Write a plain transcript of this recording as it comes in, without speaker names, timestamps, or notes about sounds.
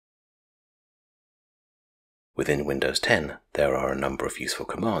Within Windows 10, there are a number of useful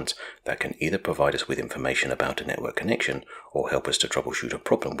commands that can either provide us with information about a network connection or help us to troubleshoot a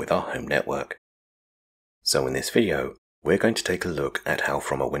problem with our home network. So in this video, we're going to take a look at how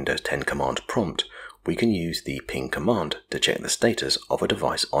from a Windows 10 command prompt, we can use the ping command to check the status of a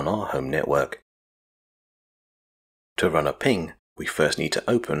device on our home network. To run a ping, we first need to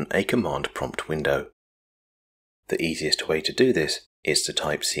open a command prompt window. The easiest way to do this is to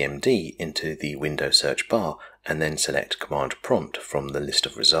type cmd into the Windows search bar and then select command prompt from the list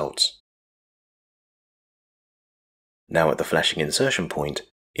of results. Now at the flashing insertion point,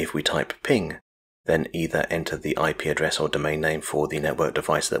 if we type ping, then either enter the IP address or domain name for the network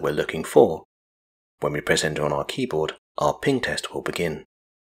device that we're looking for. When we press enter on our keyboard, our ping test will begin.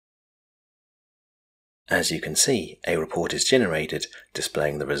 As you can see, a report is generated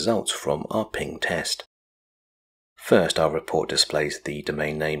displaying the results from our ping test. First, our report displays the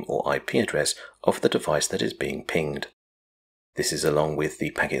domain name or IP address of the device that is being pinged. This is along with the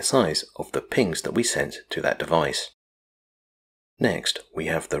packet size of the pings that we sent to that device. Next, we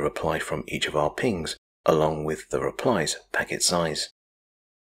have the reply from each of our pings along with the reply's packet size.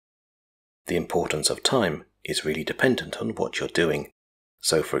 The importance of time is really dependent on what you're doing.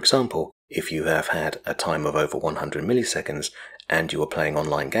 So for example, if you have had a time of over 100 milliseconds and you are playing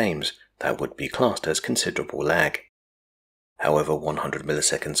online games, that would be classed as considerable lag. However, 100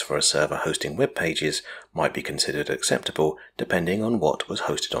 milliseconds for a server hosting web pages might be considered acceptable depending on what was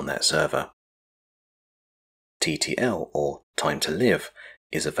hosted on that server. TTL, or time to live,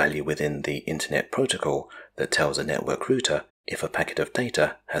 is a value within the Internet Protocol that tells a network router if a packet of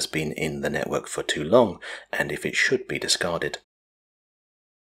data has been in the network for too long and if it should be discarded.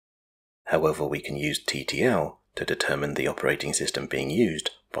 However, we can use TTL to determine the operating system being used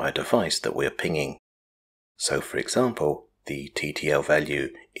by a device that we're pinging. So for example, the TTL value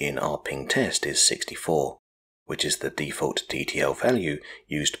in our ping test is 64, which is the default TTL value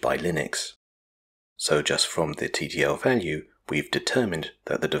used by Linux. So just from the TTL value, we've determined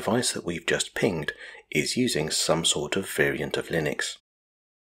that the device that we've just pinged is using some sort of variant of Linux.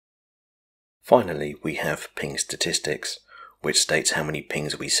 Finally, we have ping statistics, which states how many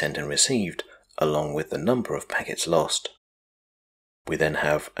pings we sent and received, along with the number of packets lost. We then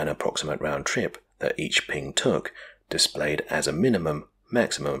have an approximate round trip that each ping took, displayed as a minimum,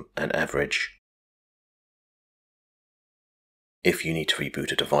 maximum, and average. If you need to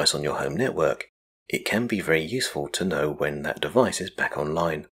reboot a device on your home network, it can be very useful to know when that device is back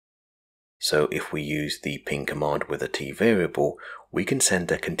online. So if we use the ping command with a t variable, we can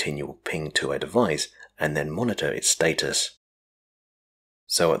send a continual ping to a device and then monitor its status.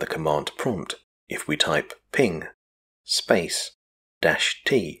 So at the command prompt, if we type ping space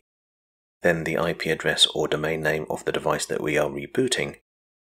 -t, then the IP address or domain name of the device that we are rebooting.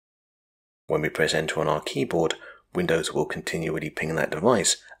 When we press enter on our keyboard, Windows will continually ping that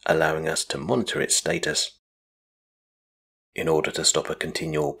device, allowing us to monitor its status. In order to stop a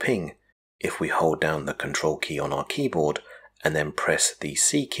continual ping, if we hold down the Control key on our keyboard and then press the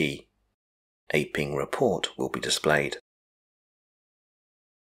C key, a ping report will be displayed.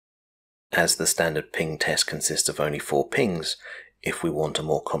 As the standard ping test consists of only 4 pings, if we want a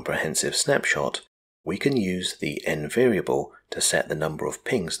more comprehensive snapshot, we can use the n variable to set the number of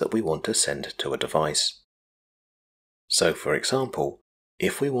pings that we want to send to a device. So for example,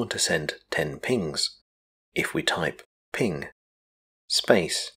 if we want to send 10 pings, if we type ping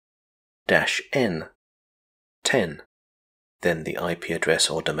space -n 10, then the IP address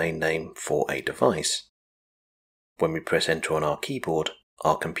or domain name for a device. When we press enter on our keyboard,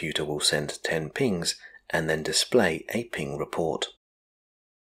 our computer will send 10 pings and then display a ping report.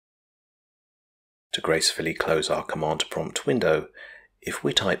 To gracefully close our command prompt window, if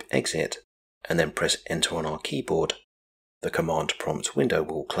we type exit and then press enter on our keyboard, the command prompt window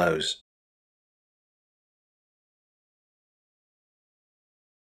will close.